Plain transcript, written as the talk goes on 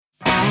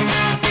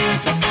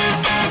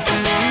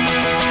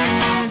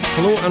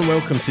and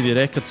welcome to the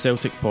Record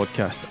Celtic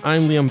podcast.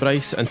 I'm Liam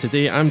Bryce and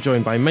today I'm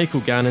joined by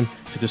Michael Gannon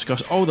to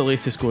discuss all the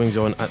latest goings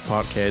on at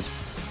Parkhead.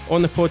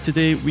 On the pod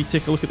today we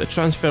take a look at the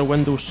transfer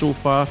window so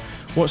far,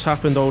 what's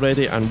happened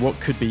already and what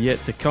could be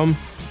yet to come.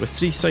 With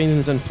 3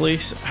 signings in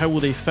place, how will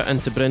they fit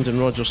into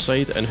Brendan Rodgers'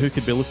 side and who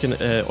could be looking at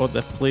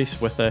their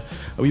place with a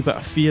wee bit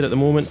of fear at the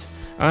moment.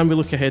 And we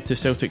look ahead to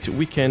Celtic's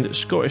weekend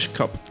Scottish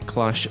Cup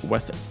clash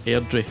with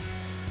Airdrie.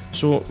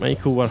 So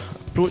Michael, we're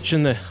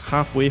approaching the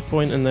halfway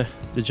point in the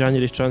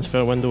January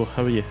transfer window.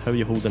 How are you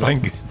holding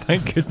up?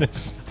 Thank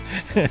goodness.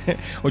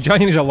 Well,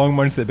 January's a long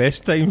month at the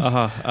best times.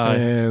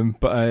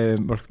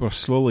 But we're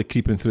slowly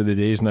creeping through the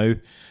days now.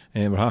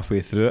 We're halfway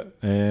through it.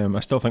 I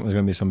still think there's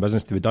going to be some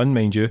business to be done,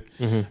 mind you.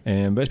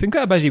 But it's been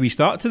quite a busy wee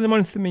start to the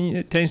month. I mean,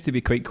 it tends to be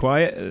quite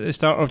quiet at the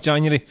start of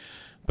January,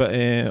 but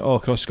all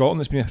across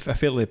Scotland it's been a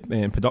fairly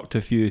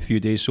productive few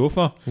days so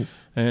far.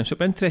 So it'll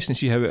be interesting to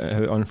see how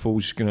it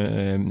unfolds at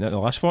the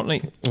last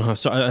fortnight.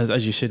 So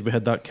as you said, we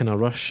had that kind of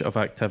rush of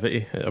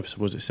activity, I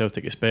suppose at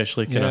Celtic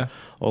especially, kind of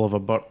Oliver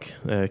Burke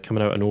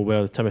coming out of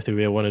nowhere. Timothy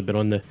Weah one had been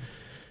on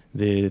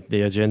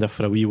the agenda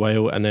for a wee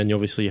while, and then you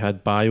obviously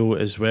had Bio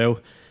as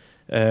well.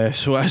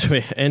 So as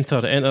we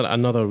enter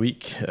another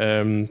week,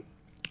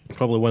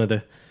 probably one of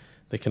the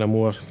kind of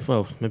more,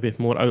 well, maybe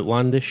more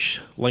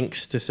outlandish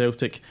links to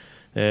Celtic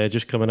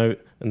just coming out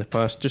in the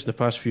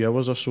past few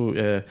hours or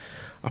so.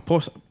 A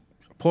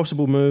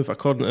possible move,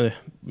 according to the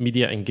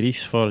media in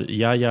Greece, for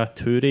Yaya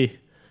Toure.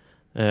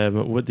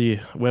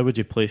 Where would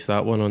you place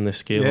that one on the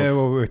scale? Yeah,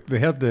 well, we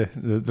heard the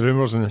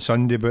rumours on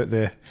Sunday about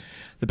the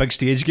big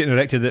stage getting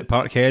erected at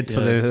Parkhead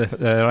for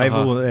the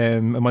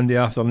arrival Monday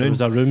afternoon. There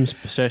was a room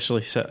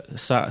specially set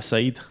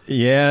aside.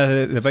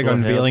 Yeah, the big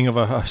unveiling of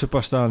a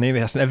superstar name.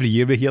 Every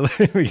year we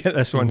get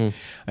this one.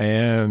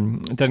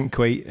 It didn't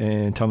quite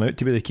turn out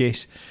to be the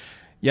case.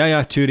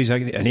 Yaya Toure's a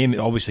name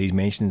obviously he's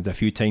mentioned a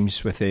few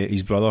times with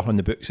his brother on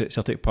the books at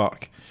Celtic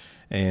Park.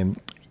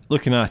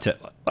 Looking at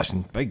it,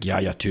 listen, big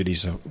Yaya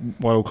Toure's a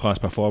world-class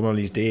performer in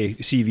his day,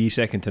 CV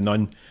second to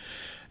none.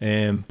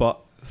 But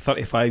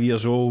 35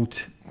 years old.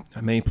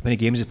 How many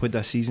games he played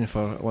this season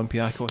for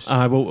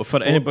Olympiacos? Well,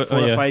 for anybody, 4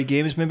 or 5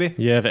 games maybe.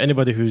 Yeah, for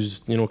anybody who's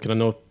kind of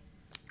not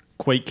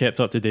quite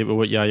kept up to date with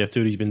what Yaya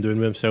Toure's been doing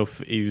with himself,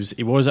 he was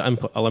at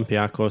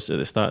Olympiacos at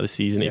the start of the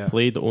season. He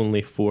played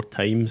only 4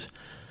 times,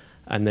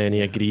 and then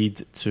he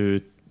agreed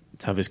to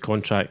have his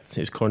contract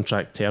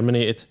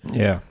terminated.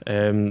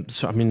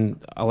 So I mean,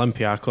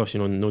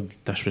 Olympiacos, no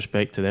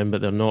disrespect to them,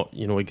 but they're not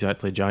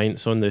exactly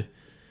giants on the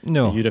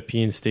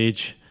European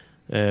stage.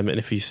 And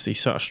if he's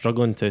sort of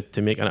struggling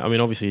to make, I mean,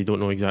 obviously you don't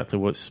know exactly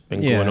what's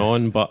been going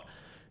on, but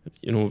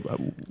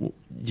do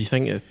you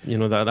think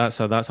that's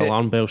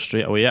alarm bell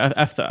straight away?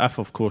 If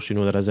of course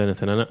there is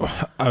anything in it.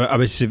 I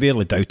would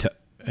severely doubt it.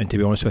 And to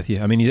be honest with you,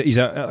 I mean, he's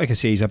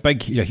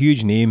a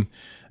huge name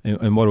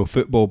in world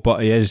football,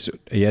 but he is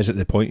at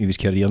the point of his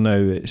career now.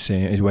 It's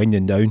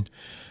winding down,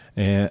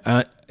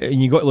 and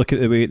you got to look at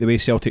the way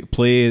Celtic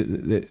play.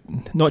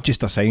 Not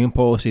just a signing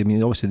policy. I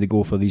mean, obviously they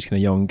go for these kind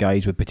of young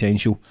guys with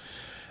potential.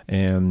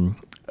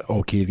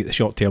 Okay, you've got the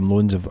short-term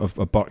loans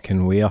of Burke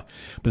and Weah,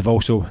 but they've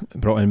also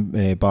brought in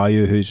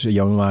Bayu, who's a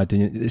young lad,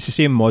 and it's the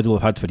same model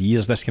I've had for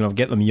years. This kind of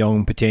get them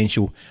young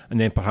potential and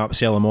then perhaps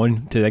sell them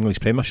on to the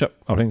English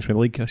Premiership or English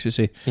Premier League, I should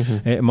say,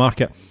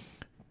 market.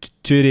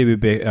 Toure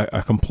would be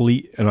a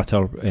complete and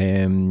utter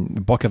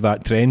buck of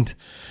that trend.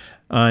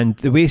 And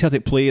the way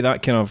Celtic play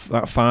that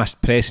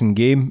fast pressing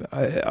game,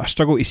 I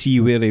struggle to see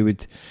where he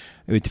would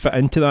fit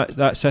into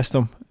that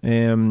system.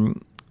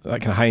 That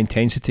kind of high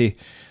intensity,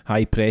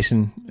 high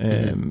pressing,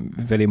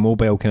 very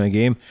mobile kind of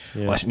game.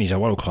 Listen, he's a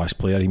world class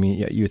player. I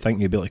mean, you would think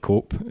he'd be able to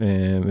cope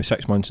with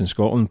 6 months in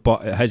Scotland,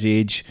 but at his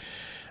age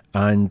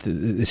and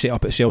the set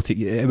up at Celtic,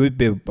 it would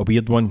be a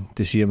weird one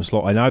to see him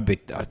slot. And I'd be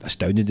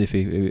astounded if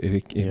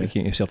he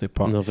came to Celtic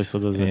Park. And obviously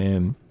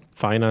there's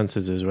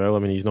finances as well. I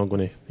mean, he's not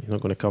going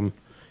to come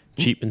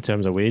cheap in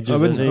terms of wages.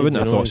 I wouldn't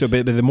have thought so.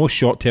 But the most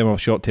short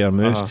term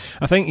moves.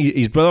 I think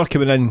his brother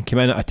came in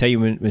at a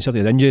time when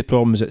Celtic had injury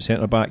problems at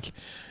centre back,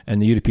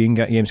 and the European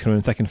games coming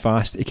in thick and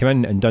fast. He came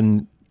in and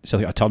done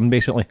Celtic a turn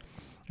basically.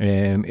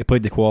 He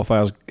played the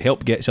qualifiers,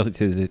 helped get Celtic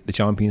to the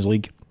Champions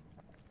League,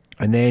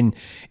 and then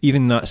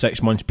even that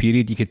 6 months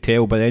period, you could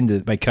tell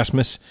by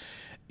Christmas,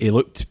 he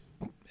looked.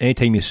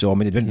 Anytime you saw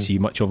him, I didn't see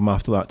much of him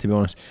after that, to be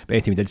honest. But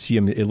anytime you did see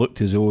him, it looked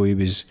as though he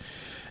was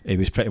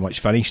pretty much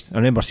finished. I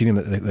remember seeing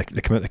him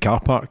they come out the car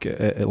park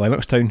at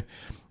Lennoxtown,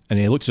 and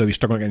he looked as though he was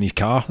struggling to get in his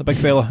car, the big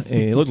fella.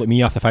 He looked like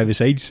me after 5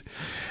 sides.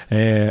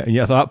 And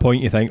yet at that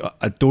point you think,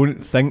 I don't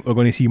think we're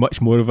going to see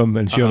much more of him,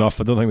 and sure enough,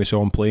 I don't think we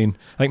saw him playing.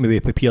 I think maybe he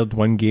prepared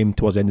one game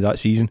towards the end of that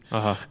season,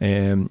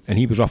 and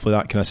he was roughly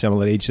that kind of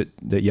similar age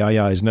that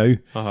Yaya is now.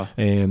 So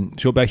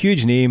it'll be a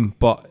huge name,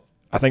 but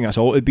I think that's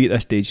all it would be at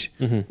this stage,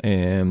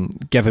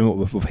 given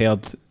what we've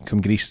heard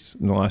from Greece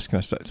in the last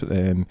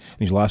in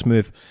his last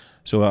move.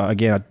 So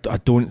again, I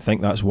don't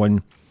think that's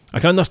one. I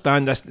can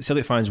understand this.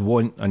 Celtic fans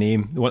want a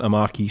name, they want a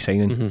marquee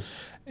signing,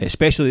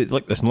 especially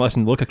look across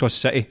the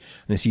city and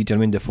they see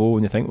Jermaine Defoe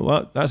and they think,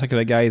 well, that's a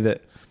kind of guy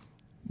that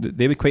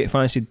they would quite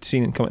fancy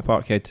seeing him come to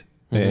Parkhead.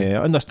 I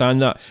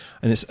understand that,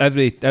 and it's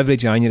every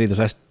January there's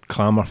this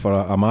clamour for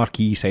a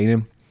marquee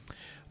signing,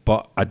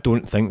 but I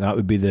don't think that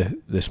would be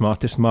the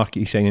smartest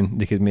marquee signing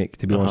they could make,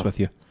 to be honest with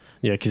you.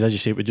 Yeah, because as you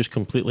say, it would just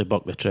completely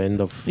buck the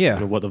trend of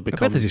what they've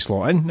become. Where does he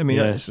slot in? I mean,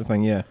 that's the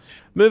thing, yeah.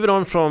 Moving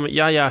on from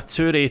Yaya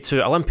Toure to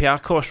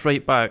Olympiacos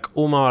right back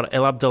Omar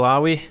El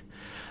Abdellaoui.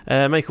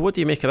 Michael, what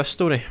do you make of this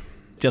story?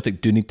 Celtic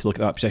do need to look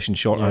at that position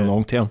short and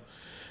long term.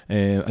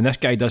 And this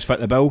guy does fit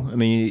the bill. I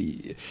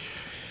mean,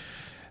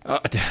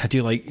 I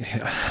do like.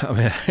 I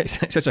mean, it's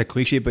such a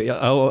cliche, but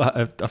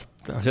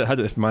I've had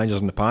it with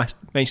managers in the past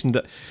mentioned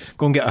that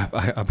go and get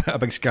a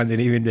big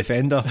Scandinavian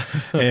defender,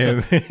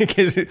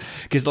 because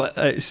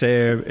it's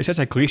such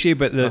a cliche,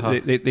 but they're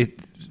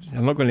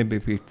not going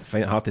to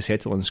find it hard to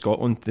settle in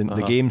Scotland.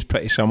 The game's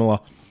pretty similar.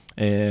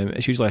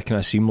 It's usually a kind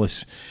of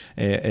seamless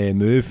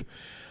move.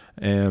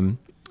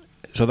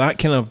 So that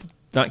kind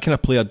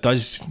of player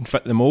does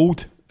fit the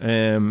mould.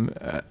 And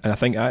I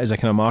think that is a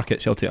kind of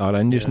market Celtic are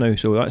in just now,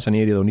 so that's an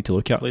area they'll need to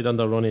look at. Played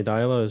under Ronny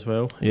Deila as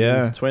well.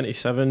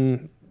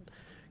 27,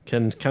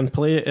 can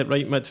play at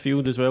right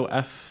midfield as well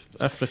if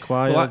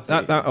required. Well,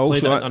 that also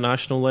played at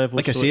international level.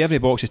 Like I say, every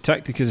box is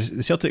ticked, because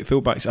the Celtic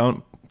fullbacks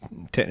aren't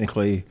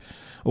technically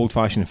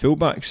old-fashioned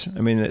fullbacks.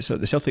 I mean,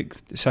 the Celtic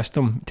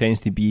system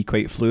tends to be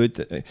quite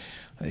fluid.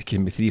 It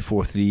can be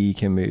 3-4-3,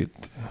 can be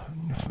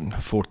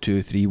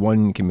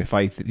 4-2-3-1, can be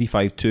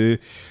 5-3-5-2.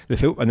 The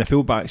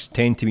fullbacks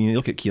tend to be, when you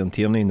look at Kieran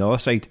Tierney on the other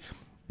side,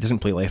 he doesn't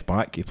play left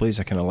back, he plays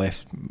a kind of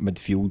left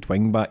midfield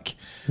wing back,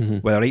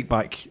 with a right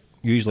back,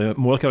 usually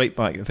more like a right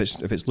back if it's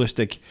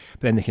Lustig,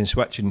 but then they can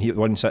switch and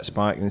one sits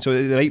back, and so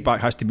the right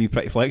back has to be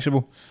pretty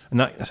flexible,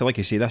 and that, so like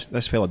I say,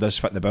 this fella does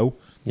fit the bill.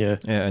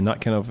 And that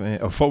kind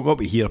of what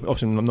we hear,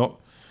 obviously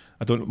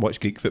I don't watch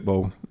Greek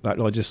football that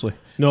religiously.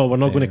 No, we're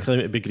not going to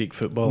claim to be Greek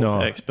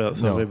football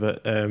experts, are we?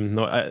 But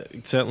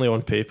certainly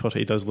on paper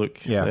he does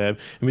look. And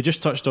we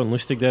just touched on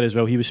Lustig there as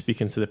well. He was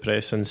speaking to the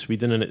press in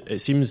Sweden, and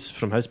it seems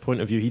from his point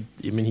of view,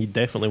 he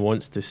definitely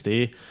wants to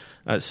stay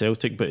at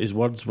Celtic, but his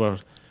words were,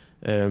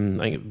 I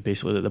think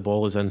basically that the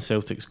ball is in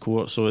Celtic's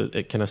court, so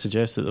it kind of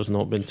suggests that there's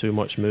not been too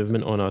much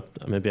movement on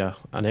maybe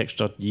an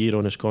extra year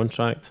on his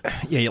contract.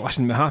 Yeah,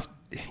 listen,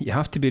 you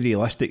have to be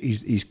realistic.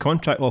 His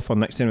contract offer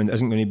next time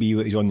isn't going to be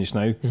what he's on just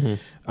now,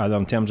 either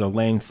in terms of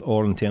length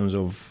or in terms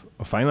of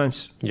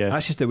finance.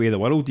 That's just the way of the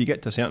world. You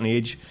get to a certain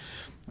age,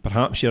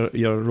 perhaps your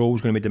role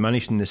is going to be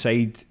diminished in the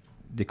side.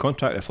 The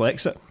contract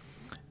reflects it,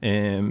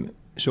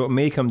 so it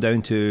may come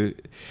down to.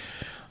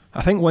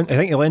 I think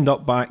he'll end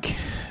up back,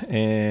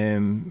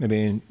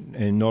 maybe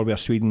in Norway or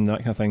Sweden, that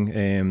kind of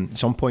thing, at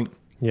some point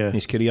in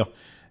his career.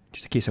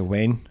 Just a case of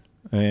when.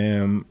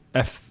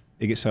 If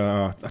he gets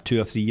a 2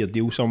 or 3 year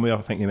deal somewhere,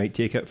 I think he might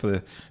take it for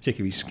the sake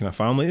of his kind of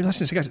family.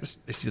 Listen,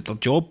 it's their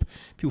job.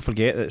 People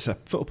forget that it's a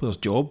football player's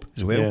job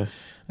as well.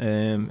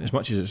 As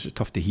much as it's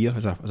tough to hear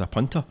as a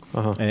punter.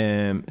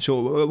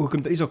 So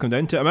these will come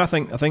down to it. I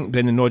mean, I think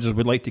Brendan Rodgers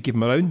would like to keep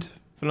him around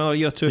for another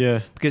year or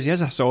two, because he is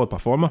a solid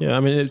performer.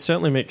 I mean, it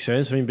certainly makes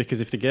sense. I mean,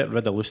 because if they get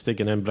rid of Lustig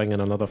and then bring in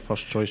another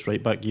first choice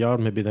right back, you are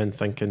maybe then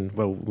thinking,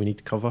 well, we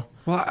need cover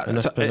in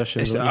this position.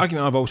 It's the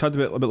argument I've always had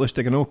about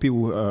Lustig. I know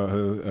people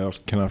who are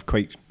kind of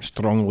quite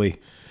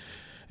strongly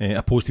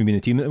opposed to him being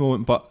in the team at the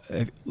moment, but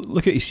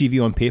look at his CV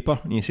on paper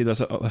and you say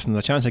there's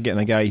a chance of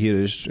getting a guy here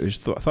who's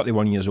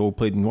 31 years old,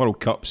 played in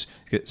World Cups,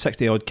 got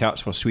 60 odd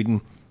caps for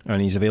Sweden,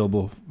 and he's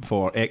available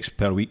for X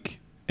per week.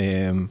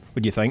 What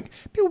do you think?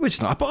 People would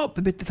snap it up.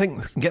 They would think,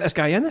 we can get this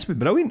guy in, this would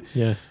be brilliant.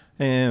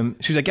 So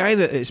he's a guy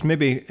that it's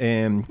maybe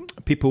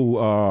people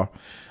are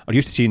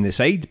used to seeing the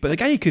side, but the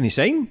guy you couldn't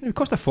sign, it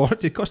cost a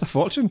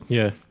fortune.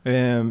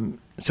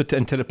 So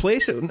to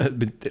replace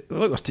it,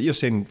 look, you're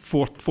saying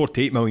 £4 to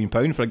 £8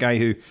 million for a guy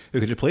who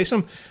could replace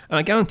him, and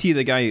I guarantee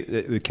the guy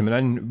that would come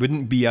in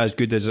wouldn't be as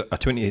good as a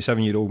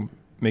 27-year-old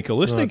Michael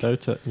Lustig. No, I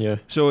doubt it. Yeah.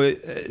 So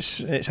it's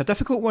a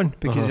difficult one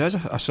because he is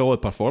a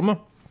solid performer.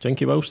 Do you think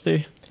he will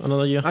stay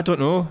another year? I don't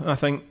know. I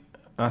think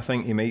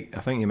he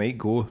might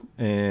go.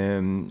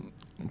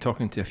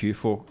 Talking to a few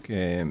folk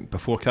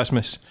before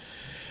Christmas,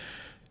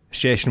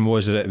 suggestion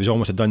was that it was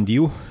almost a done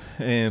deal.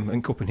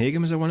 In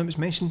Copenhagen was the one that was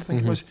mentioned, I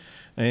think it was,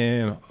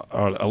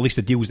 or at least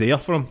the deal's there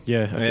for him.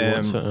 Yeah,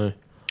 if he wants it.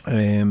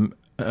 And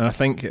I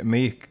think it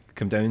may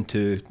come down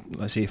to,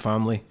 let's say,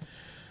 family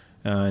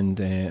and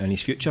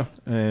his future.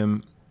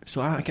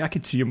 So I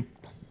could see him.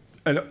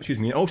 Excuse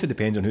me. It also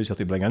depends on who's able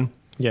to bring in.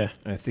 Yeah,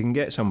 if they can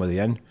get somebody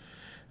in,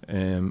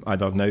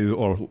 either now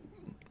or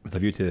with a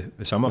view to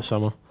the summer,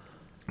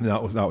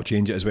 that'll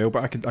change it as well.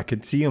 But I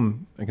can see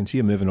him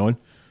moving on.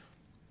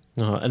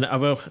 And I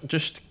will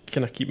just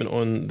kind of keeping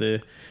on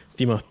the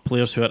theme of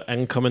players who are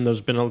incoming.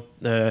 There's been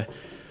a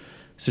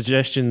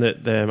suggestion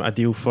that a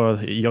deal for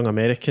a young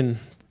American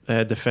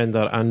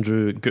defender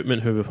Andrew Gutman,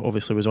 who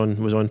obviously was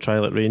on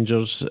trial at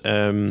Rangers.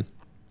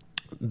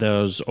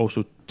 There's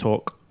also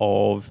talk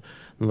of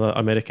the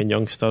American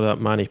youngster,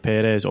 Manny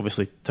Perez.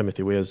 Obviously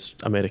Timothy Weah's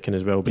American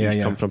as well, but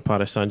he's come from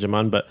Paris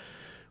Saint-Germain. But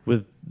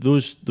with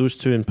those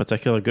two in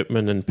particular,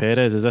 Gutman and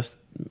Perez, does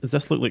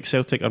this look like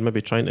Celtic are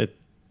maybe trying to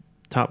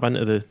tap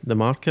into the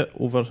market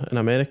over in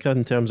America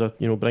in terms of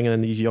bringing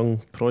in these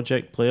young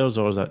project players,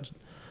 or is that?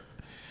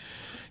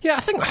 Yeah, I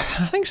think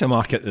it's a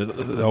market that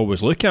they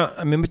always look at.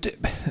 I mean,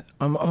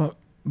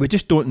 we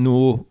just don't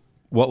know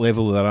what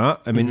level they're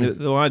at. I mean,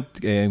 the lad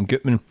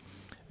Gutman,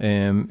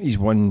 he's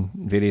won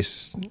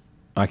various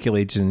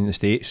accolades in the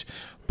States,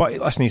 but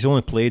listen, he's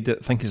only played at,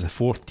 I think it's the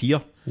 4th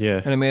tier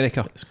in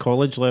America. It's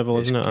college level,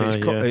 isn't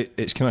it?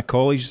 It's kind of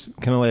college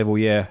kind of level,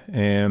 yeah.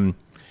 And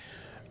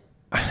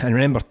I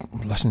remember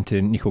listening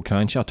to Nico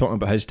Cranshaw talking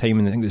about his time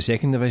in, I think, the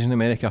 2nd division in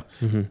America,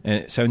 and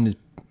it sounded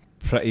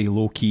pretty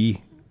low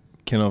key,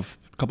 kind of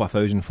a couple of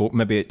thousand folk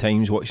maybe at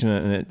times watching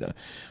it, and it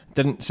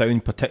didn't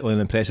sound particularly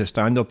an impressive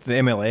standard. The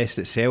MLS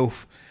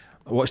itself,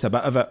 I watched a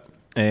bit of it,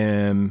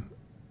 and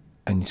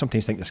you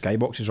sometimes think the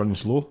skybox is running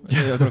slow. I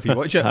don't know if you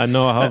watch it. I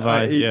know, I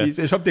have.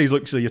 It sometimes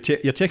looks like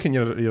you're checking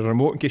your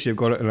remote in case you've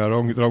got it in the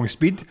wrong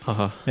speed.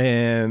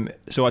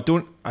 So I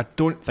don't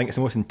think it's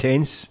the most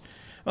intense.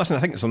 Listen,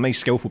 I think it's some nice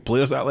skillful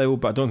players at that level,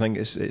 but I don't think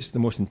it's the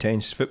most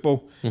intense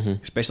football,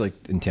 especially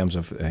in terms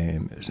of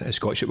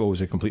Scottish football is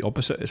the complete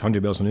opposite. It's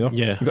 100 miles an hour.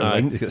 Yeah,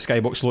 you've got the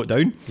skybox, slow it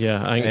down.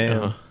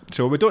 Yeah,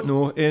 so we don't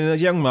know. And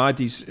as a young lad,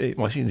 he's a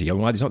young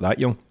lad. He's not that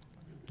young.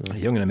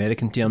 Young in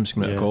American terms,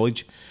 coming out of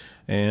college.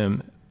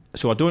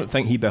 So I don't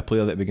think he'd be a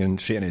player that we can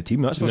straight into the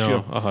team. That's for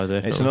sure.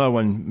 Definitely. It's another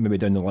one maybe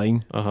down the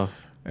line.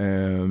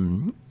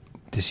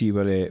 To see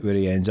where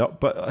he ends up.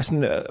 But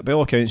listen, by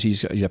all accounts,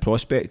 he's a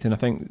prospect, and I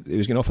think he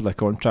was getting offered a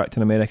contract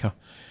in America,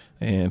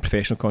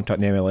 professional contract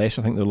in the MLS.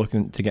 I think they're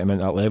looking to get him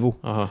into that level.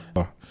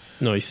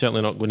 No, he's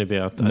certainly not going to be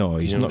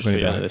he's not going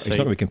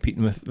to be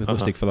competing with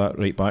Lustig for that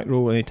right back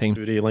row anytime.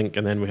 Link,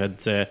 and then we had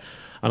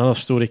another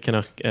story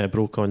kind of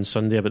broke on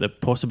Sunday about the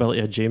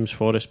possibility of James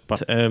Forrest.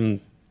 But so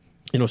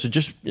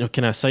just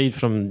kind of aside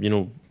from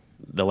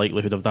the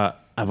likelihood of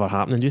that ever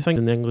happening, do you think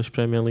in the English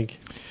Premier League?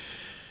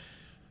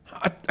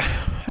 I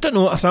don't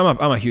know.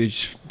 I'm a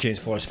huge James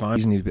Forrest fan,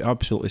 and he's been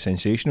absolutely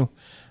sensational.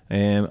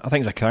 I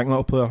think he's a cracking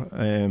little player.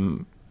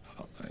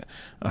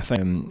 I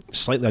think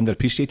slightly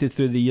underappreciated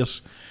through the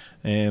years.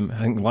 I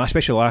think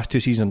especially the last 2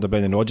 seasons under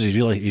Brendan Rodgers,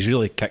 he's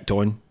really kicked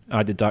on.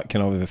 Added that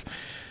kind of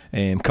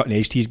cutting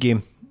edge to his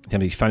game in terms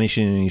of his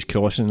finishing and his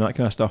crossing and that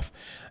kind of stuff.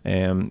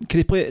 Could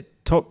he play at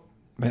top?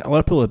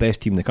 Liverpool are the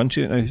best team in the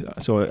country right now,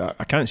 so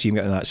I can't see him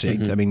getting that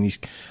sacked. I mean,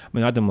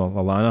 Adam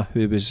Lallana,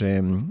 who was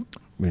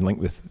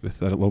linked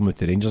with along with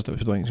the Rangers, that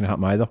was going to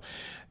happen either.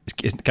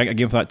 Can't get a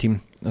game for that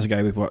team. There's a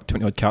guy with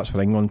 20 odd caps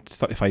for England,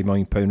 £35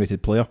 million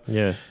rated player.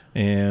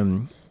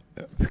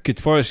 Could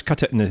Forrest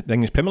cut it in the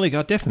English Premier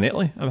League?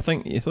 Definitely. And I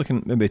think you're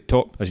looking maybe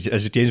top, as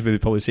James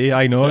would probably say.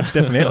 I know,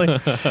 definitely.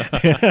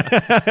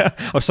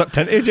 I've sucked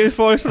into James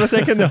Forrest for a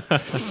second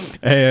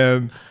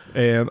there.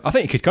 I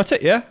think he could cut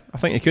it. Yeah, I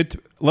think he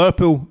could.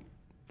 Liverpool,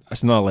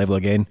 it's another level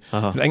again.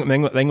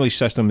 The English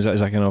system is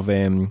a kind of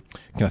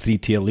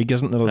 3-tier league,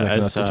 isn't there?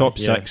 There's the top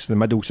 6, the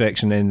middle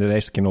section, and the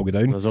rest can all go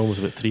down. There's almost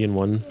about 3 and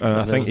 1.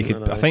 I think he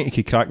could. I think he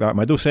could crack that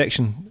middle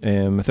section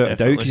without a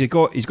doubt, because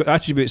he's got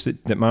attributes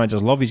that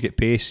managers love. He's got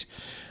pace,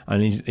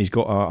 and he's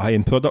got a high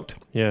end product.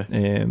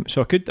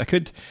 So I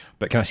could,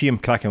 but can I see him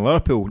cracking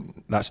Liverpool?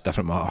 That's a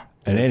different matter.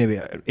 And anyway,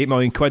 £8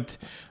 million.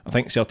 I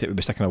think Celtic would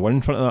be sticking a 1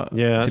 in front of that.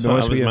 Yeah, that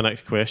was my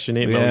next question.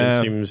 £8 million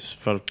seems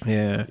for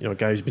a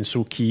guy who's been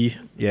so key.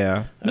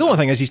 Yeah. The only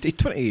thing is he's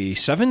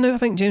 27 now, I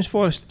think, James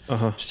Forrest.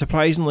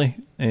 Surprisingly,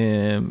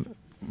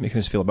 making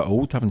us feel a bit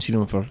old, having seen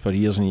him for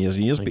years and years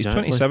and years. But he's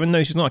 27 now,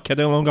 so he's not a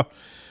kid any longer.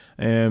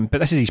 But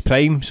this is his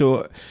prime,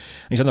 so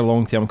he's under a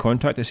long-term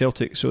contract at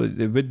Celtic, so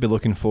they would be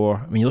looking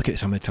for. I mean, you look at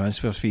some of the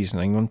transfer fees in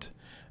England.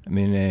 I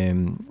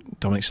mean,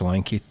 Dominic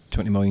Solanke,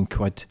 £20 million.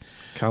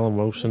 Callum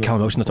Wilson, they're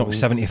talking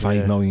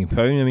 £75 million.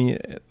 I mean,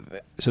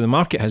 so the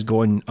market has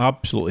gone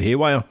absolutely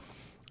haywire.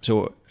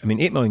 So, I mean,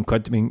 £8 million.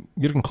 I mean,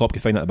 Jurgen Klopp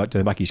could find that to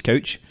the back of his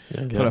couch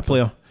for a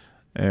player.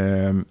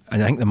 And I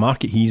think the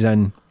market he's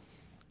in,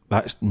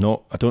 I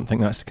don't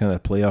think that's the kind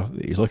of player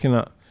that he's looking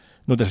at.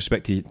 No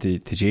disrespect to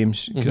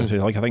James, because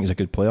I think he's a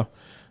good player.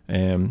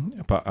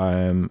 But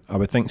I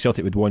would think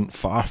Celtic would want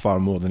far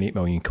more than £8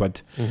 million,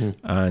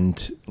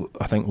 and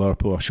I think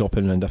Liverpool are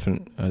shopping in a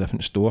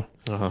different store.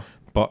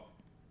 But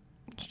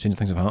strange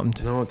things have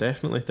happened. No,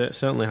 definitely,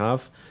 certainly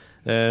have.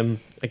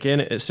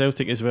 Again, at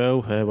Celtic as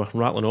well, we're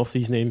rattling off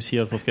these names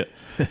here. We've got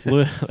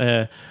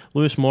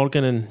Lewis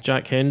Morgan and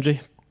Jack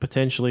Hendry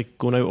potentially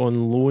going out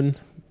on loan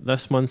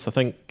this month. I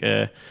think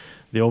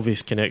the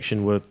obvious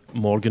connection with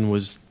Morgan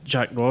was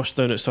Jack Ross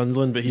down at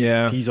Sunderland, but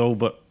he's all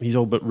but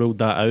ruled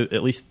that out,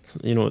 at least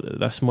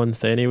this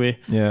month anyway.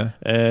 Do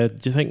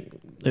you think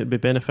it would be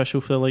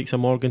beneficial for the likes of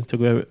Morgan to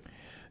go out?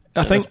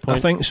 I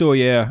think so.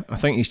 Yeah, I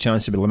think his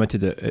chance to be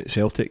limited at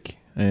Celtic.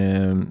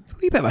 A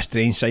wee bit of a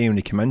strange sign when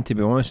he came in, to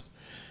be honest.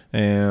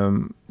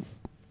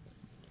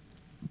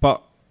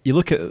 But you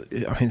look at,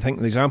 I think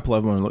the example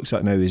everyone looks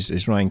at now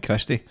is Ryan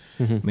Christie.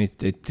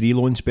 Made 3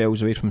 loan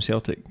spells away from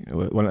Celtic,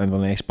 one at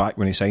Inverness back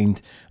when he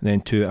signed, and then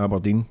 2 at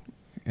Aberdeen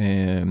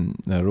in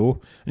a row.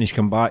 And he's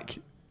come back,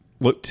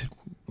 looked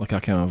like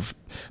a kind of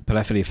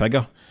periphery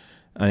figure,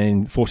 and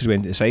then Forces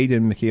went to the side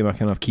and became a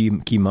kind of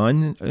key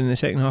man in the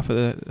second half of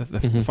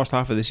the first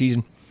half of the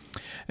season.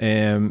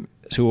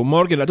 So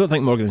Morgan, I don't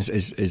think Morgan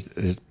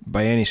is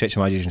by any stretch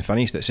of imagination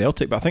finished at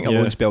Celtic, but I think a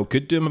loan spell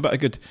could do him a bit of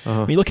good. I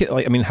mean, you look at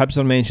Hibs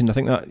are mentioned. I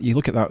think that you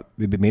look at that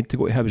would be made to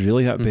go to Hibs.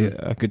 Really, that'd be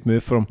a good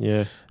move for him.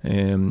 Yeah.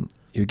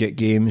 You get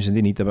games, and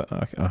they need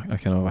a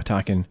kind of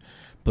attacking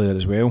player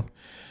as well.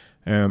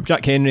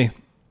 Jack Henry,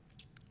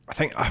 I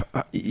think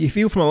you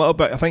feel from a little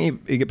bit. I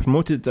think he got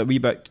promoted a wee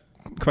bit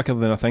quicker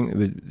than I think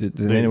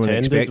than anyone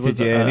expected.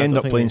 Yeah, he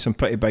ended up playing some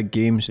pretty big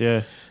games.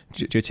 Yeah.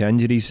 Due to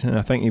injuries, and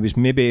I think he was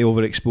maybe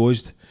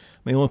overexposed. I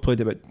mean, he only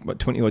played about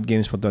 20 odd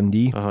games for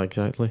Dundee.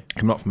 Exactly.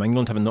 Coming up from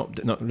England, having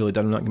not really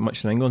done that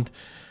much in England.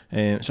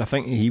 So I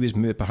think he was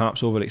maybe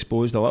perhaps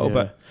overexposed a little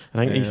bit. I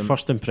think his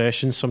first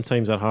impressions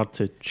sometimes are hard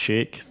to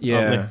shake.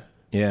 Yeah.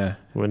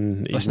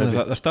 When there's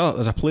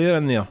a player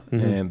in there,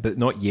 but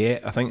not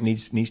yet. I think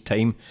needs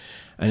time,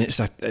 and it's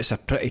a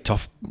pretty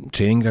tough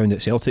training ground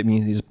at Celtic. I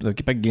mean, these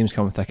big games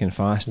coming thick and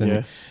fast,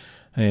 and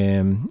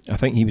I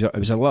think it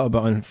was a little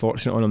bit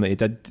unfortunate on him that he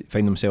did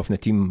find himself in the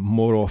team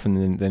more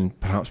often than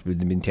perhaps would have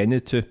been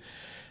intended to.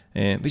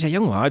 But he's a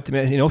young lad. I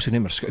mean, he also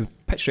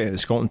pitched right at the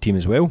Scotland team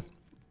as well.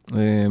 So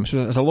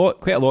there's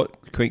quite a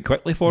lot quite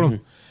quickly for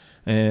him,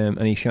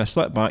 and he's kind of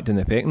slipped back down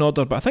the pecking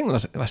order. But I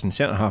think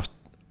centre half,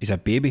 he's a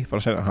baby for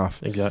a centre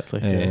half.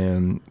 Exactly.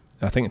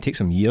 I think it takes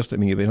him years. I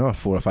mean, it'll be another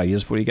 4 or 5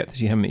 years before you get to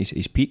see him at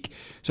his peak.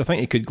 So I think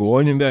he could go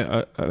on and be.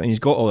 I mean, he's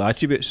got all the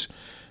attributes.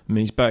 I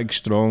mean, he's big,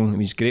 strong. I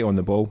mean, he's great on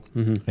the ball.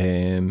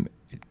 He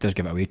does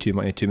give it away too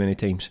many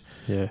times.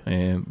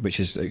 Yeah. Which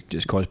is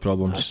just caused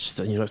problems. That's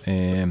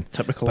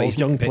typical of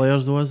young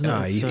players, though, isn't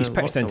it? He's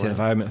pitched into the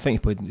environment. I think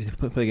he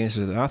played against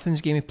the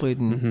Athens game. He played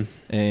in,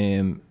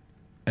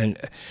 and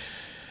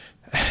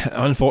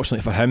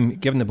unfortunately for him,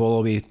 giving the ball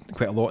away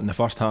quite a lot in the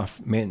first half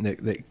meant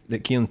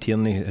that Kieran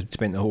Tierney had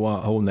spent the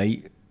whole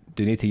night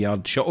doing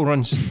 80-yard shuttle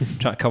runs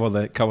trying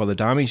to cover the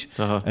damage,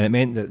 and it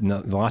meant that in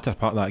the latter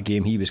part of that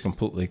game he was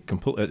completely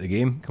out of the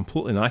game,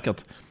 completely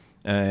knackered,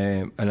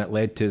 and it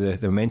led to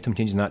the momentum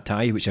change in that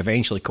tie, which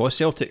eventually cost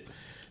Celtic.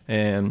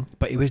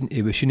 But he shouldn't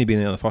have been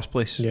there in the first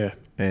place. He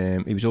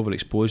was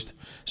overexposed.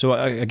 So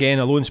again,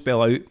 a loan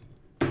spell out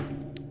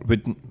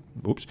would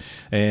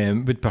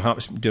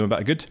perhaps do him a bit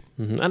of good.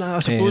 And I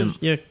suppose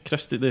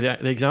Christie,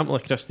 the example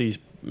of Christie's,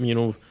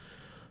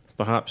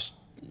 perhaps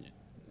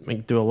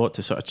might do a lot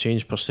to sort of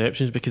change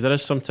perceptions, because there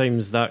is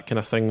sometimes that kind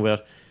of thing where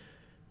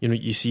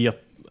you see a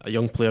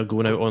young player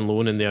going out on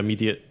loan and the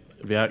immediate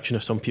reaction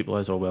of some people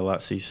is, oh well,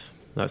 that's his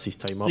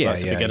time up,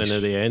 that's the beginning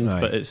of the end. Right.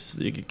 But it's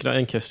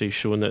Grant Christie's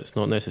shown that it's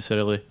not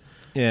necessarily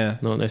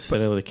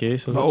the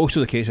case. But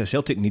also the case that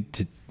Celtic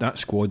that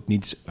squad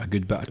needs a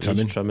good bit of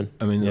trimming.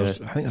 I mean, I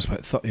think there's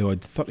about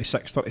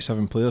 36,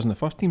 37 players in the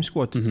first team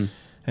squad.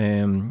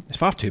 It's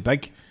far too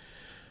big.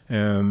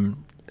 So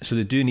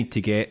they do need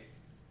to get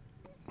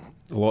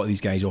a lot of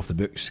these guys off the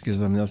books, because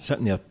they're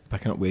sitting there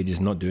picking up wages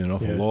and not doing an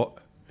awful lot.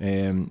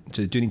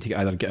 So they do need to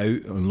either get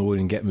out on loan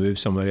and get moved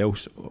somewhere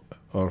else,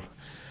 or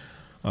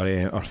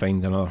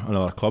find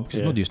another club,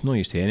 because it's no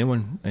use to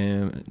anyone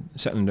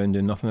sitting around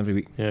doing nothing every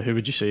week. Who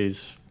would you say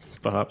is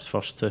perhaps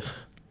first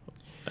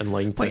in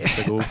line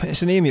to go?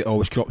 It's a name that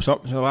always crops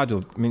up.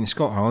 So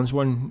Scott Allen's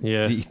one.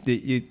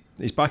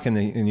 He's back in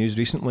the news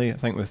recently, I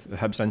think, with the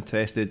Hibs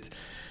interested.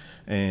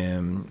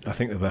 I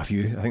think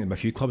there'll be a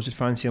few clubs that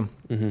fancy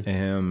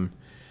him.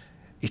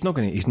 He's not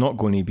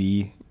going to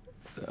be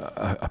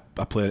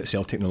a player at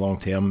Celtic in the long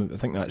term. I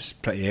think that's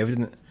pretty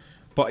evident.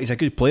 But he's a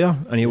good player,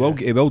 and he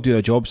will do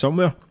a job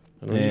somewhere.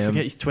 You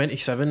forget he's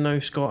 27 now,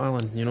 Scott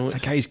Allen.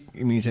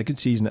 He's a good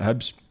season at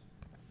Hibs.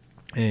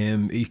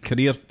 His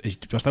career,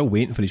 we're still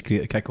waiting for his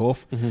career to kick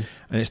off, and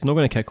it's not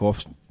going to kick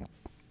off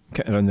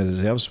kicking around the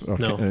reserves or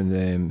kicking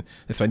around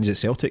the fringes at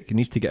Celtic. He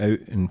needs to get out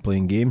and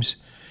playing games.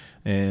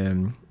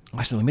 Listen,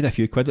 he made a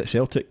few quid at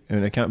Celtic,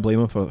 and I can't blame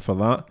him for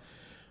that.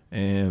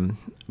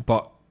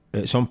 But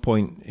at some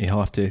point, he'll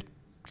have to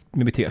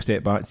maybe take a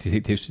step back to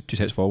take two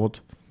steps forward.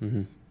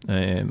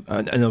 And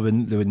there'll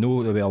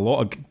be a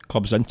lot of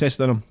clubs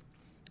interested in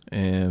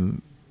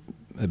him.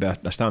 There'll be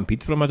a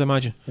stampede for him, I'd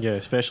imagine. Yeah,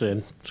 especially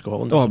in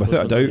Scotland. Oh,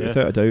 without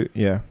a doubt,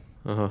 yeah.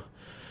 Well,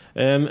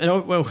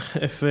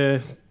 if we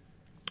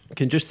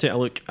can just take a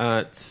look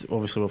at,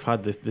 obviously we've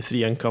had the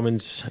three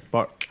incomings,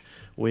 Burke,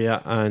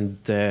 Weah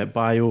and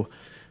Bayo.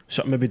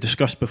 Sort of maybe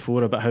discussed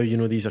before about how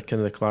these are kind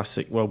of the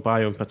classic, well,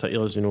 Bayo in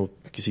particular,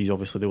 because he's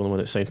obviously the only one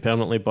that's signed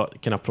permanently,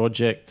 but kind of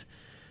project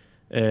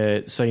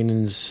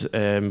signings,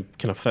 kind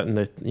of fitting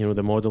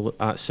the model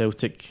at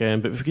Celtic.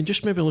 But if we can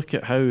just maybe look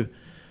at how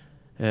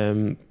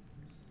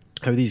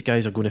these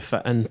guys are going to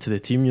fit into the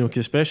team, because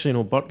especially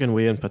Burke and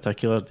Weah in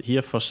particular,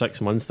 here for 6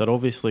 months, they're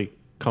obviously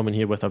coming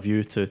here with a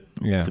view to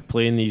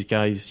playing these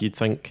guys. You'd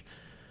think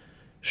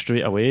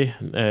straight away.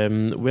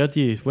 Where do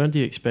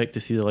you expect to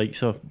see the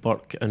likes of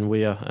Burke and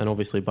Weah, and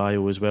obviously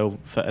Bayo as well,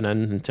 fitting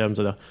in terms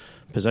of their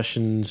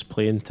positions,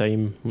 playing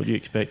time? What do you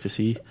expect to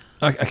see?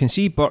 I can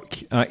see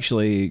Burke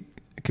actually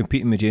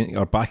competing with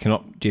or backing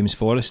up James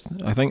Forrest.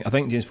 I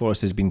think James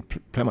Forrest has been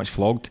pretty much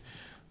flogged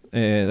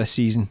this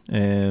season.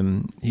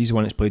 He's the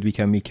one that's played week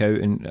in, week out,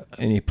 and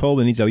he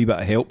probably needs a wee bit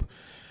of help.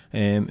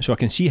 So I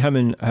can see him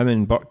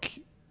and Burke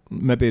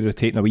maybe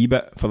rotating a wee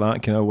bit for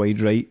that kind of wide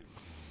right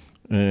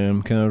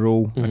kind of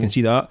role. Mm-hmm. I can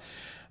see that.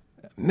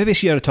 Maybe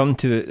see a return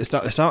to the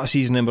start of the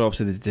season. Remember,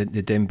 obviously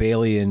the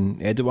Dembele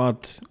and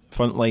Edouard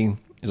front line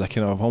is a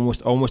kind of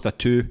almost a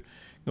 2,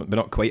 but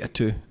not quite a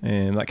 2.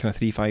 That kind of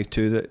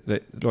 3-5-2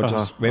 that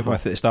Rodgers went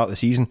with at the start of the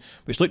season,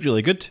 which looked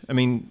really good. I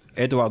mean,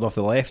 Edouard off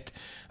the left.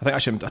 I think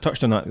actually I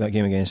touched on that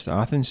game against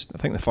Athens. I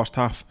think the first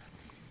half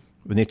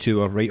when they two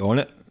were right on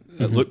it,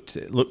 mm-hmm.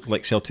 it looked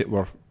like Celtic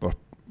were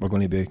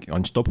going to be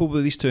unstoppable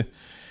with these two.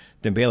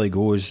 Dembele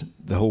goes,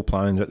 the whole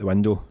plan's out the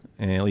window.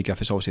 Lee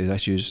Griffiths also had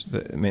issues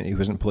that meant he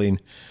wasn't playing,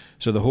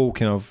 so the whole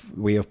kind of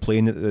way of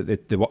playing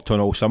that they worked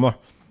on all summer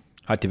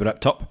had to be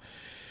ripped up.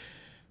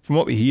 From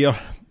what we hear,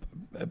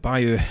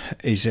 Bayo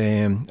is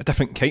a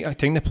different kind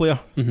of player.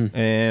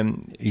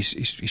 Mm-hmm.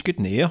 He's good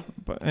in the air,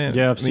 but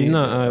I've seen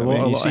that a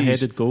lot of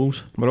headed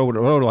goals. We're all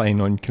relying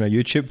on kind of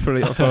YouTube for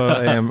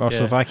our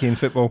Slovakian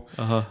football.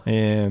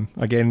 Again,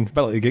 a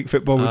bit like the Greek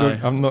football.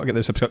 I'm not getting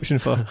the subscription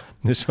for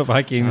the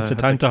Slovakian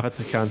Setanta. Had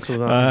to cancel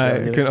that. I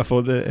couldn't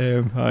afford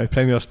it.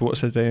 Premier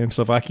Sports had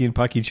Slovakian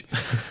package.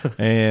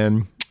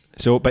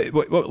 So, but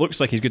what looks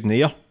like he's good in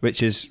the air, which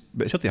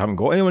certainly haven't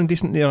got anyone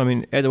decent there. I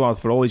mean, Edouard,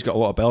 for all he's got a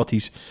lot of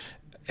abilities.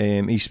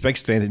 His big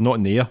strength is not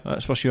in the air,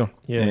 that's for sure.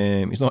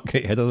 He's not a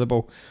great header of the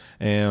ball,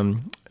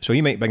 so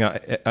he might bring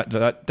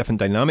that different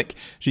dynamic.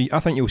 So I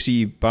think you'll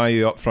see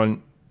Bayo up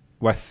front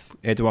with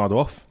Edouard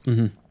off,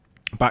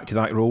 back to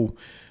that role,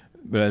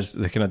 whereas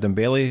the kind of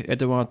Dembele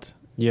Edouard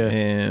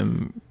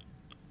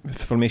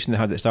formation they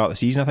had at the start of the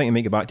season, I think you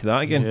might get back to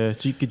that again. Yeah.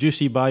 So could you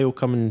see Bayo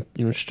coming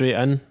straight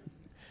in?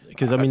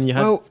 Because I mean you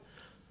had.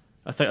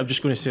 I think I'm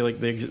just going to say, like,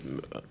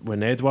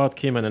 when Edouard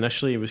came in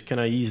initially, he was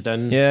kind of eased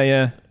in.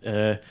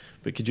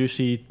 But could you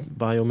see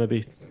Bayo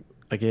maybe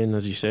again,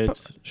 as you said,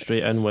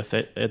 straight in with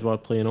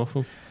Edouard playing off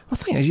him? I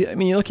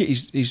mean, you look at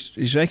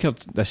his record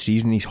this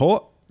season. He's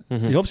hot.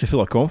 Mm-hmm. He's obviously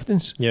full of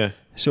confidence. Yeah.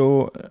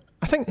 So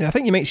I think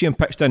you might see him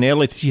pitched in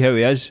early to see how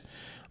he is.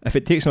 If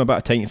it takes him a bit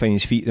of time to find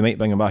his feet, they might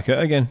bring him back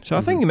out again. So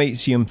I think you might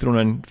see him thrown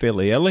in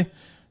fairly early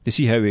to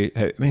see how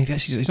I mean,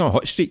 he's not a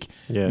hot streak.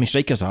 Yeah. I mean,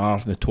 strikers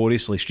are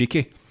notoriously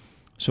streaky.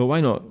 So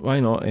why not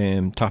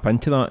tap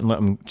into that and let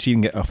him see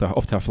him get off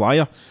to a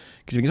flyer?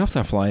 Because if he gets off to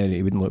a flyer,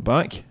 he wouldn't look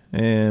back.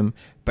 But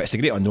it's a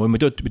great unknown. We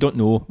don't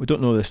know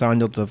the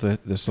standard of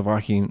the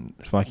Slovakian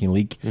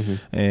league.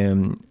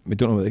 Mm-hmm. We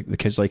don't know what the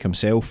kid's like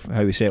himself,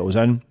 how he settles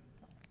in.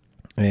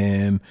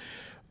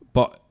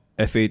 But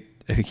if he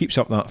keeps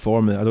up that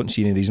form, I don't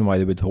see any reason why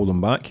they would hold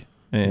him back.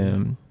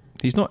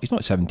 He's not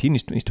 17.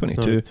 He's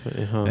 22,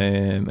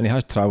 and he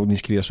has travelled in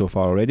his career so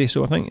far already.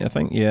 So I think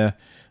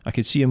I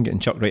could see him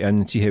getting chucked right in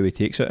and see how he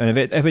takes it. And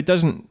if it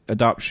doesn't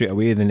adapt straight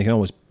away, then they can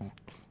always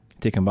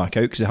take him back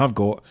out, because they have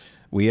got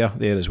Weir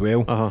there as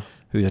well,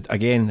 who's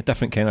again a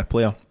different kind of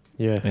player.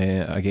 But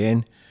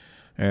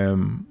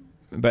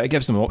it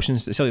gives them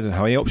options. They certainly didn't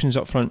have any options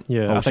up front.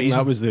 I think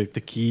that was the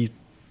key.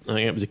 I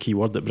think it was the key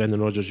word that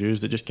Brendan Rodgers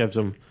used. It just gives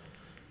them.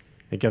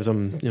 It gives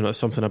them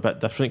something a bit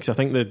different. Because I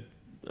think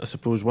I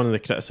suppose one of the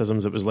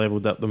criticisms that was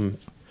levelled at them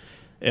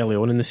early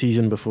on in the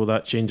season before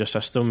that change of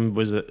system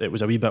was that it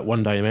was a wee bit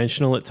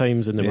one-dimensional at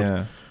times, and they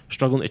were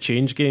struggling to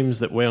change games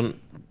that weren't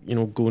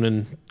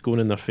going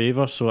in their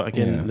favour. So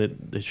again,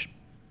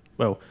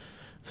 I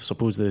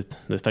suppose the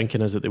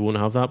thinking is that they won't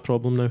have that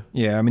problem now.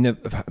 Yeah, I mean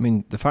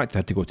the fact they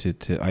had to go to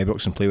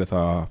Ibrox and play with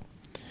a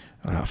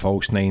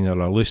false 9 or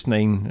a loose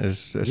 9,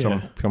 as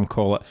some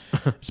call it,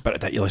 it's a bit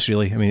ridiculous,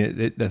 really. I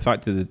mean, the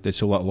fact that there's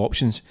so little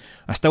options,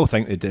 I still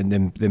think that the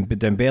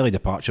Dembele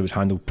departure was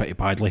handled pretty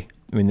badly.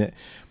 I mean,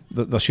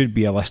 there should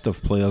be a list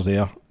of players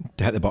there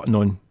to hit the button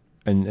on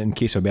in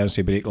case of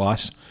emergency, break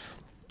glass.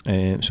 So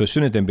as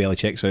soon as Dembele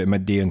checks out at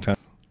midday and tries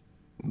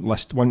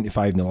list 1 to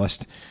 5 in the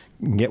list,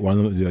 you can get one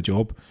of them to do a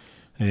job.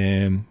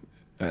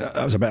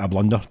 That was a bit of a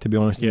blunder, to be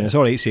honest. Yeah. It's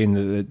all right saying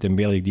that the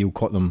Dembele deal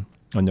caught them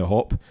on the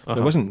hop. But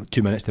it wasn't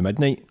 2 minutes to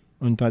midnight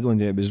on Tadland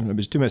Day. It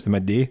was 2 minutes to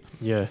midday.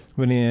 Yeah.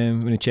 When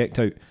he checked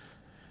out.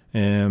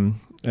 And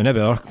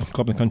every other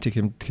club in the country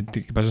could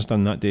get business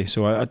done that day.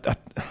 So I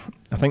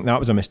think that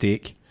was a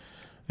mistake.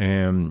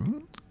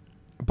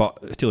 But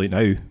it's too late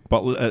now.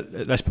 But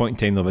at this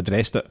point in time, they've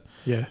addressed it.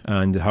 Yeah.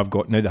 And they have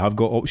got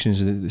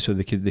options, so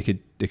they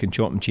can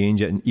chop and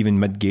change it, and even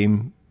mid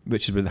game,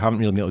 which is where they haven't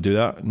really been able to do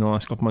that in the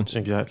last couple of months.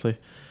 Exactly.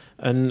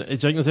 And do you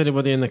think there's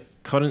anybody in the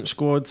current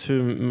squad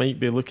who might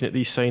be looking at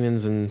these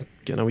signings and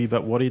getting a wee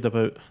bit worried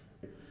about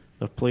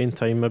their playing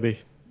time, maybe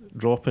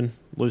dropping,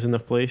 losing their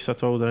place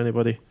at all? Is there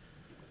anybody?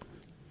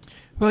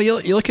 Well, you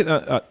look at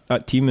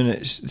that team, and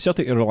it's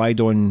Celtic have relied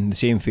on the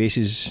same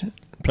faces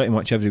pretty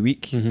much every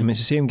week. Mm-hmm. I mean, it's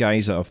the same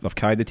guys that have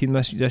carried the team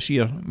this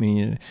year. I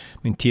mean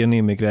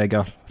Tierney,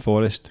 McGregor,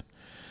 Forrest,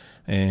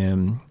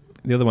 the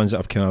other ones that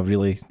have kind of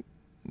really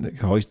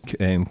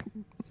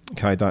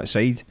carried that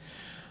side.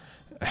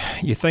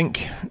 You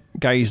think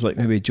guys like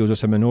maybe Joseph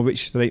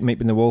Simonovic might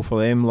be in the wall for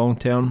them long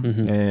term.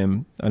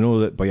 Mm-hmm. I know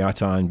that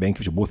Boyata and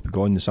Benkovic will both be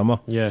gone in the summer.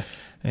 Yeah.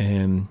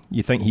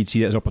 You think he'd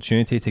see it as an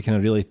opportunity to kind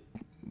of really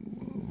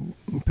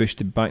push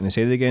the back in the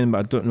side again, but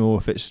I don't know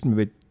if it's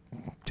maybe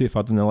too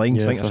far down the line.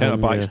 I think a centre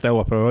back is still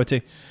a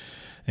priority,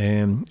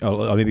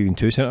 or maybe even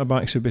 2 centre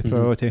backs would be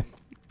priority.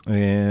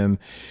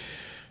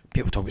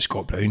 People talk about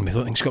Scott Brown. I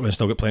don't think Scotland's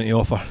still got plenty to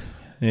offer.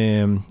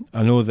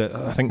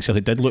 I think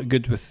Celtic did look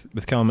good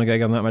with Callum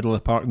McGregor in that middle of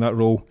the park in that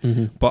role,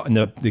 but in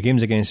the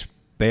games against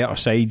better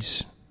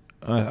sides,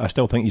 I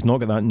still think he's not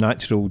got that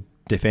natural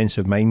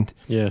defensive mind.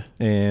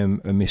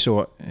 And we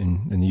saw it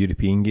in the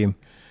European game.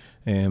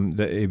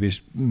 That he was,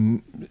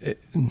 I'm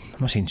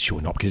not saying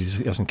showing up because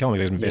Callum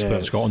McGregor's been the best player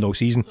in Scotland all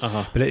season,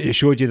 but it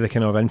showed you the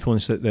kind of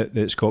influence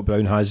that Scott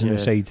Brown has in the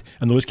side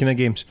in those kind of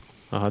games.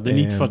 The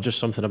need for just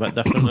something a bit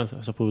different,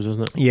 I suppose,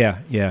 isn't it?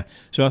 Yeah.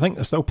 So I think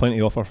there's still plenty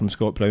to offer from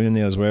Scott Brown in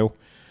there as well.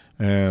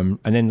 And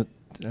then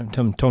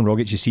Tom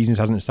Rogic's seasons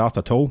hasn't started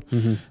at all.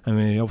 I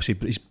mean, obviously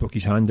he's broke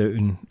his hand out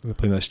and we're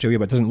playing with Australia,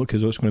 but it doesn't look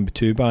as though it's going to be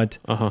too bad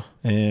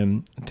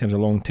in terms of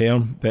long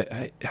term.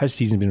 But his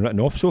season's been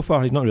written off so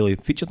far. He's not really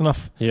featured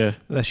enough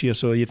this year,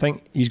 so you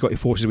think he's got to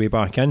force his way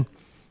back in.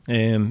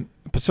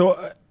 But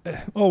so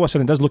all of a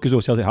sudden it does look as though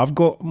Celtic have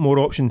got more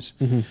options,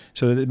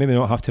 so they maybe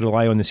not have to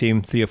rely on the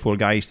same 3 or 4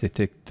 guys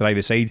to drive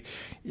the side.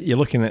 You're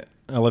looking at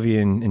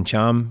Olivier and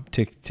Cham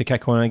to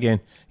kick on again.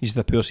 He's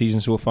had a poor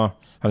season so far,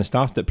 having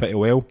started it pretty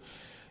well.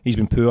 He's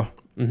been poor.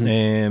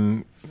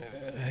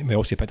 We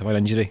also picked up an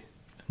injury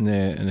in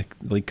the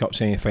League Cup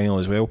semi-final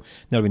as well.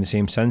 Never been the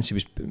same since. He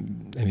was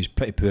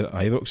pretty poor at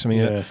Ibrox. I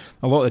mean,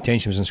 a lot of the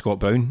attention was on Scott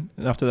Brown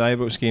after the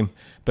Ibrox game,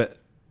 but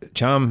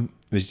Cham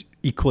was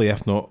equally,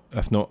 if not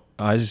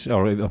as,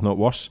 or if not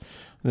worse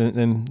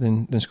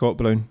than Scott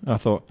Brown, I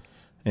thought.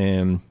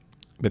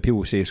 But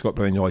people say Scott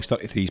Brown, he's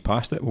 33, he's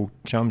past it. Well,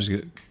 Cham's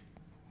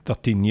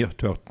got 10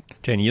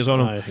 years on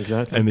him,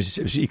 exactly, and it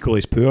was equally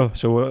as poor.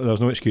 So there was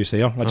no excuse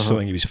there. I just don't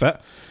think he was fit,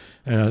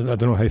 and I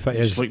don't know how fit he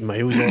is. Just looked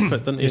miles off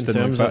it, didn't he? Just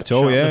didn't look fit at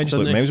all. Yeah, just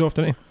looked miles off,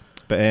 didn't he?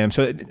 But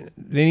so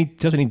they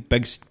need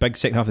big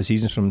second half of the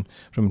season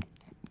from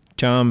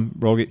Cham,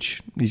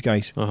 Rogic, these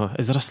guys.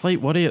 Is there a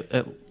slight worry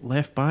at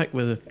left back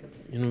with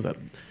that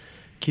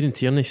Kieran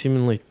Tierney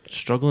seemingly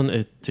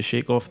struggling to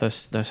shake off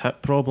this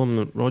hip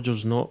problem?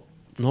 Rodgers not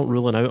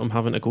ruling out him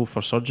having to go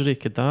for surgery.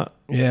 Could that?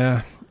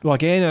 Yeah. Well,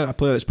 again, a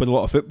player that's played a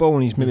lot of football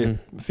and he's maybe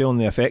feeling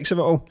the effects of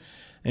it all.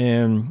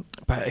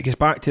 But it goes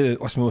back to,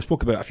 listen, we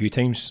spoke about it a few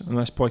times on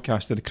this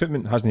podcast. The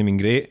recruitment hasn't been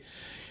great.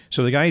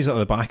 So the guys that are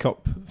the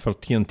backup for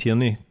Kieran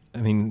Tierney, I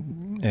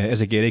mean,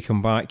 Izagiri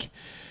come back.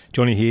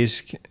 Johnny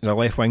Hayes is a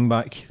left wing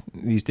back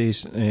these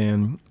days.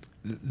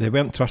 They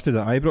weren't trusted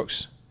at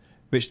Ibrox,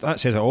 which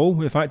that says it all.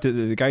 The fact that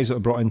the guys that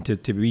were brought in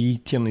to be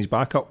Tierney's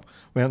backup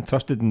weren't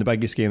trusted in the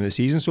biggest game of the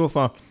season so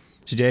far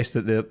suggests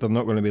that they're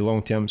not going to be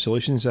long-term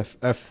solutions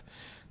if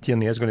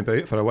Tierney is going to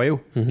be out for a while.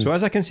 So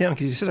as a concern,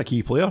 because he's such a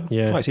key player,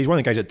 like I say, he's one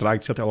of the guys that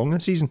dragged Celtic along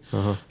this season.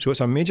 So it's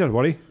a major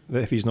worry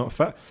that if he's not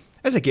fit,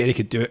 Izagiri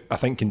could do it. I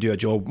think can do a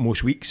job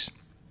most weeks.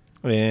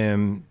 I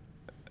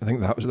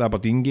think that was the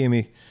Aberdeen game.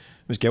 He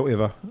was guilty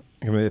of a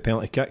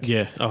penalty kick.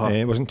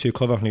 It wasn't too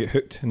clever and he got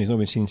hooked, and he's not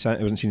been seen. He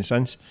wasn't seen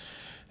since.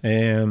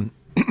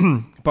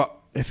 But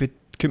if it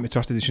couldn't be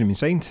trusted, they shouldn't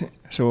have been signed.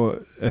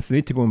 So if they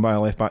need to go and buy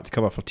a left back to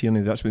cover for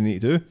Tierney, that's what they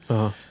need to do.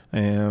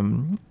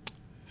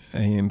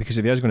 Because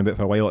if he is going to be out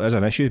for a while, it is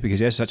an issue because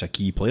he is such a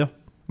key player.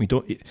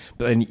 But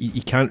then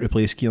you can't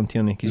replace Kieran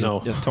Tierney because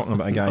you're talking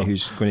about a guy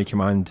who's going to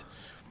command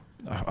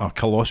a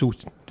colossal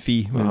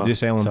fee when they do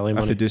sell him,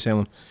 if they do sell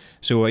him.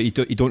 So you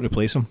don't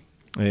replace him.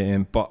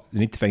 But they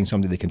need to find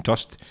somebody they can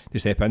trust to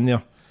step in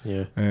there.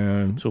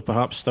 So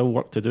perhaps still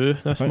work to do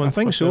this month. I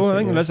think so. I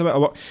think there's a bit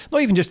of work.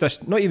 Not even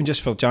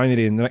just for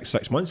January and the next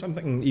 6 months. I'm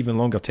thinking even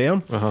longer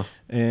term. A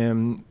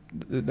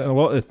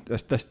lot of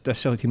this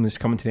Celtic team that's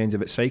coming to the end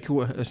of its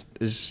cycle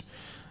is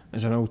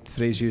an old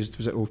phrase used.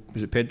 Was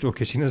it Pedro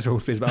Caixinha's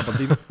old phrase about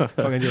Aberdeen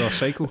coming into their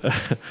cycle?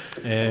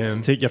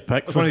 Take your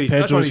pick from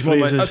Pedro's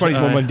phrases. That's one of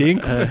his more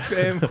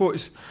mundane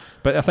quotes.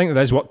 But I think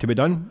there is work to be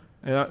done.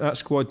 That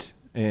squad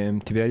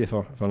to be ready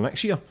for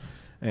next year.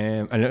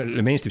 And it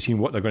remains to be seen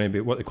what they're going to be,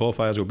 what the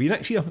qualifiers will be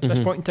next year at this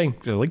point in time,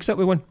 because the league's that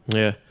we won.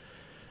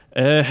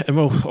 And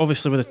well,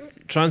 obviously with the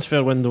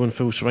transfer window in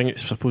full swing, I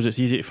suppose it's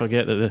easy to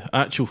forget that the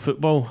actual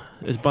football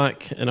is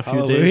back in a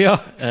few days.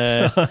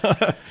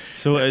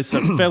 So it's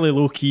a fairly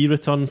low key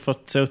return for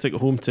Celtic at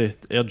home to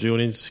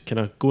Airdrieonians, kind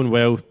of going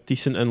well,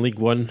 decent in League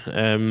One.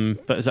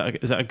 But is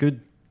that a good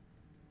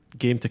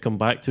game to come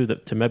back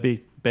to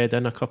maybe bed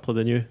in a couple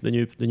of the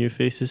new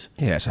faces?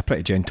 Yeah, it's a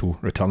pretty gentle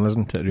return,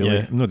 isn't it? Really,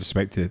 I'm not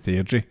disrespecting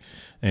the Airdrie.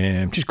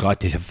 I'm just glad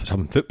to have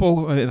some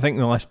football. I think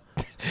the last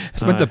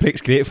winter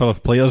break's great for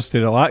players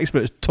to relax,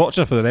 but it's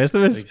torture for the rest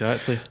of us.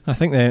 Exactly. I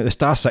think the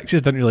Star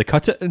Sixes didn't really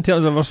cut it in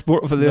terms of our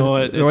sport for the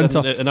winter,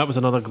 and that was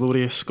another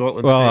glorious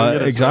Scotland.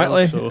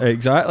 Exactly.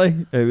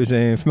 It was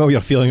a familiar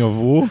feeling of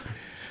woe.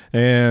 So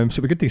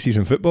it'd be good to see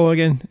some football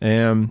again.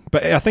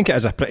 But I think it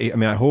is a pretty,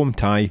 at home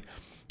tie.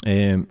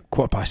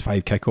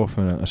 5:15 kickoff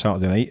on a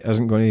Saturday night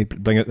isn't going to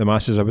bring out the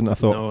masses, I wouldn't have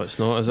thought. No, it's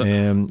not, is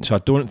it? So I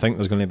don't think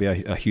there's going to be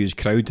a huge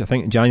crowd. I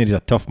think January is a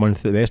tough month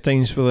at the best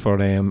times for a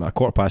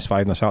 5:15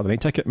 on a Saturday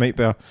night ticket. Might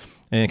be a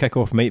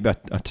kickoff, might be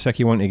a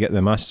tricky one to get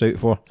the masses out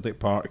for. Celtic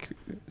Park,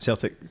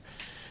 Celtic,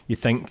 you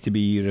think, to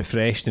be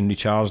refreshed and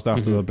recharged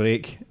after the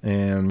break,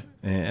 and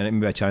it may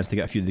be a chance to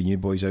get a few of the new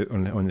boys out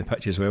on the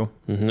pitch as well.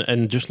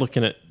 And just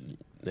looking at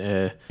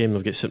game,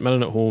 they've got St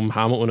Mirren at home,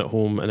 Hamilton at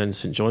home, and then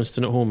St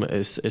Johnstone at home.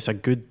 It's a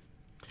good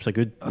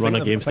run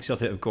of games.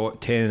 Celtic have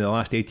got 10 of the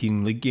last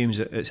 18 league games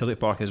at Celtic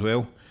Park as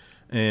well.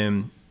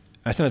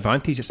 That's an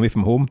advantage. It's away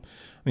from home.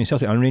 I mean,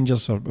 Celtic and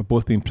Rangers have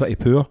both been pretty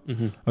poor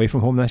away from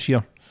home this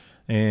year.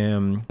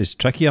 It's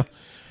trickier.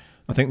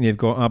 I think they've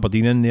got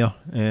Aberdeen in there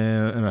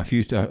and a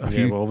few.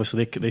 Well,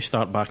 obviously they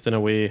start Bacton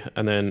away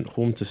and then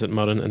home to St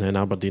Mirren and then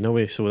Aberdeen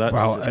away. So that's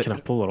kind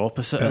of polar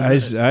opposite. It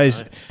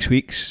is. 6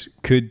 weeks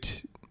could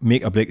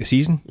make or break the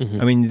season.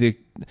 I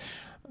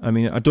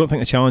mean, I don't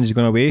think the challenge is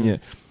going away.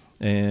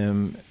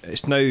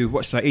 It's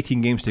now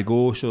 18 games to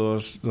go, so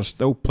there's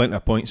still plenty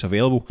of points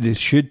available. They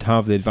should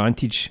have the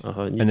advantage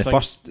in the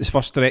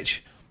first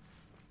stretch,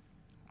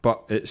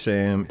 but it's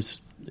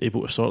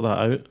able to sort that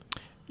out.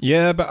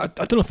 Yeah, but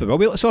I don't know if they will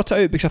be able to sort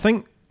it out, because I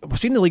think we've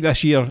seen the league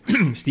this year.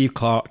 Steve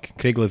Clarke,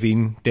 Craig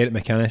Levein, Derek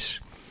McInnes,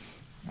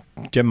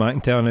 Jim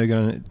McIntyre now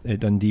going to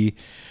Dundee,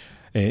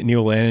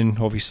 Neil Lennon,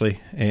 obviously.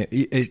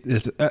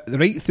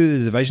 Right through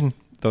the division,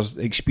 there's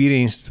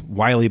experienced,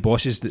 wily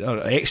bosses that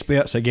are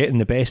experts at getting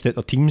the best out of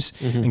their teams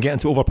and getting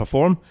to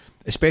overperform,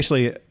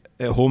 especially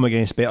at home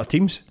against better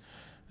teams.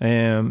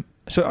 So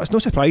it's no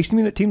surprise to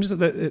me that teams that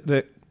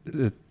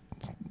the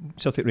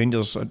Celtic,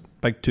 Rangers,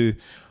 Big Two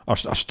are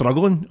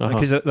struggling,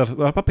 because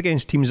they're up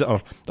against teams that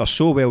are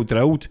so well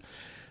drilled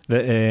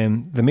that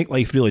they make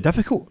life really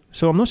difficult.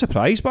 So I'm not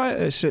surprised by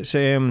it.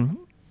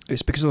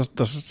 It's because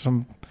there's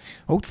some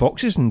old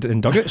foxes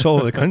and dugouts all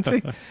over the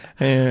country.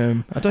 I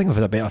don't think we've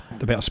had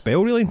a better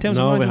spell really in terms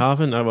of managers. No, we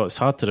haven't. Well, it's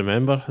hard to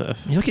remember.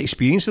 You look at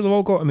experience that they've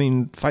all got. I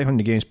mean,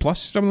 500 games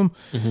plus, some of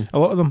them, a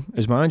lot of them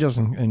as managers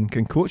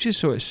and coaches.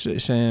 So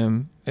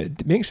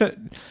it makes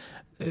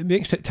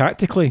it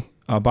tactically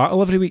a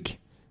battle every week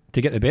to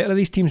get the better of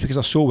these teams, because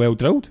they're so well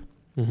drilled.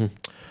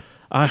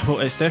 Well,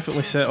 it's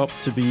definitely set up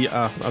to be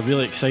a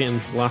really exciting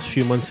last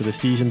few months of the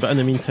season, but in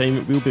the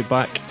meantime we'll be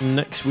back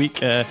next week.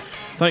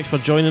 Thanks for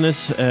joining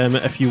us.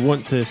 If you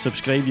want to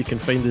subscribe, you can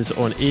find us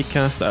on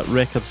Acast at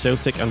Record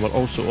Celtic, and we're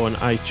also on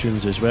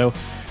iTunes as well.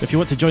 If you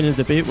want to join the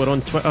debate, we're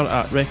on Twitter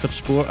at Record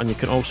Sport, and you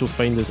can also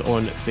find us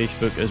on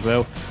Facebook as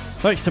well.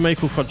 Thanks to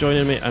Michael for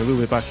joining me, and we'll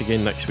be back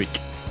again next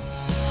week.